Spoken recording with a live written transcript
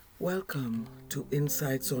Welcome to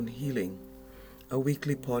Insights on Healing, a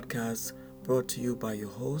weekly podcast brought to you by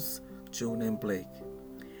your hosts, Joan and Blake.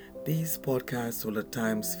 These podcasts will at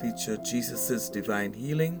times feature Jesus' divine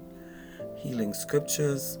healing, healing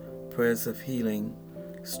scriptures, prayers of healing,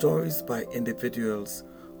 stories by individuals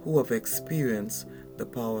who have experienced the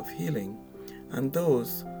power of healing, and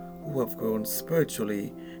those who have grown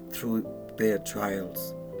spiritually through their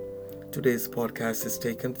trials. Today's podcast is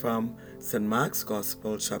taken from St. Mark's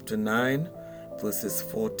Gospel, chapter 9, verses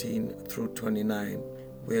 14 through 29,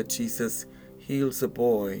 where Jesus heals a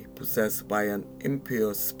boy possessed by an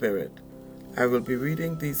impure spirit. I will be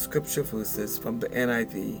reading these scripture verses from the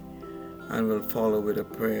NIV and will follow with a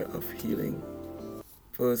prayer of healing.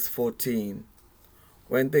 Verse 14.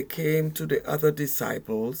 When they came to the other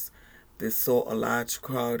disciples, they saw a large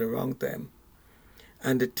crowd around them,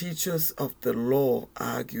 and the teachers of the law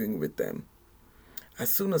arguing with them.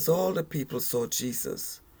 As soon as all the people saw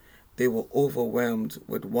Jesus, they were overwhelmed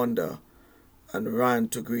with wonder and ran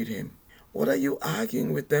to greet him. "What are you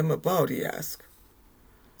arguing with them about?" he asked.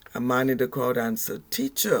 A man in the crowd answered,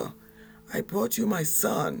 "Teacher, I brought you my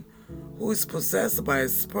son, who is possessed by a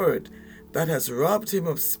spirit that has robbed him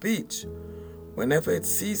of speech. Whenever it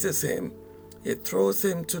seizes him, it throws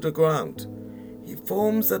him to the ground. He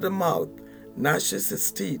foams at the mouth, gnashes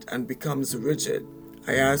his teeth, and becomes rigid.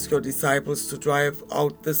 I asked your disciples to drive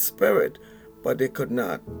out the spirit, but they could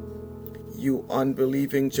not." "You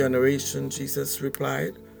unbelieving generation," Jesus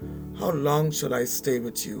replied, "how long shall I stay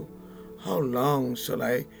with you? How long shall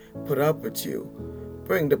I put up with you?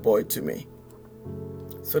 Bring the boy to me."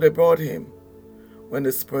 So they brought him. When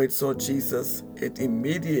the spirit saw Jesus, it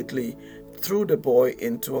immediately threw the boy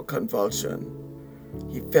into a convulsion.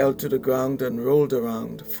 He fell to the ground and rolled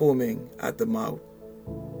around, foaming at the mouth.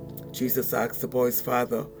 Jesus asked the boy's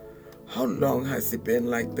father, "How long has he been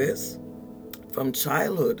like this?" "From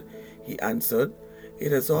childhood," he answered.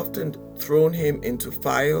 "It has often thrown him into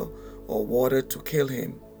fire or water to kill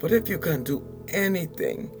him. But if you can do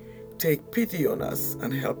anything, take pity on us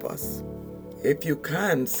and help us." "If you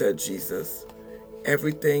can," said Jesus,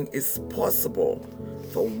 "everything is possible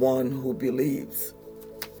for one who believes."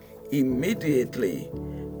 Immediately,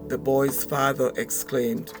 the boy's father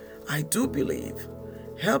exclaimed, "I do believe.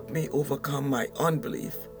 Help me overcome my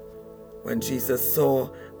unbelief." When Jesus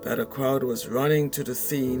saw that a crowd was running to the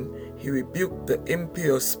scene, he rebuked the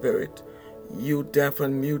impure spirit. "You deaf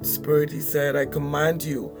and mute spirit," he said, "I command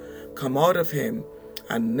you, come out of him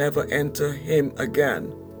and never enter him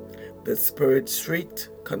again." The spirit shrieked,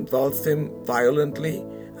 convulsed him violently,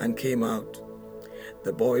 and came out.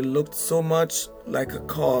 The boy looked so much like a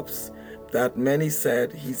corpse that many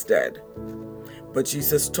said, "He's dead." But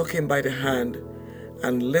Jesus took him by the hand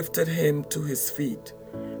and lifted him to his feet,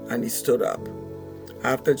 and he stood up.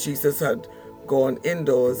 After Jesus had gone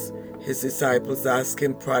indoors, his disciples asked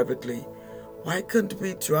him privately, "Why couldn't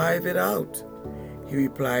we drive it out?" He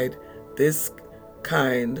replied, "This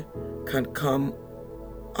kind can come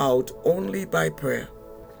out only by prayer."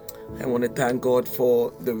 I want to thank God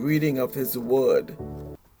for the reading of His Word.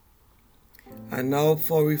 And now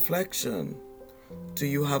for reflection. Do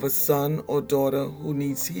you have a son or daughter who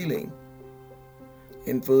needs healing?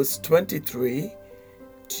 In verse 23,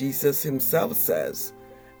 Jesus Himself says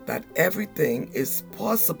that everything is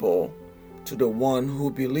possible to the one who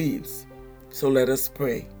believes. So let us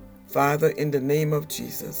pray. Father, in the name of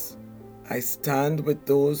Jesus, I stand with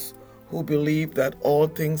those who believe that all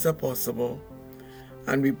things are possible.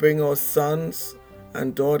 And we bring our sons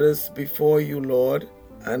and daughters before you, Lord,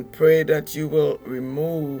 and pray that you will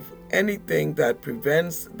remove anything that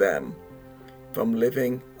prevents them from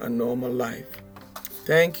living a normal life.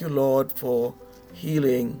 Thank you, Lord, for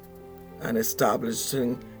healing and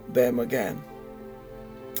establishing them again.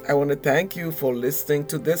 I want to thank you for listening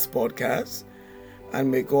to this podcast, and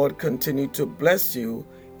may God continue to bless you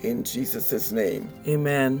in Jesus' name.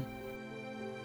 Amen.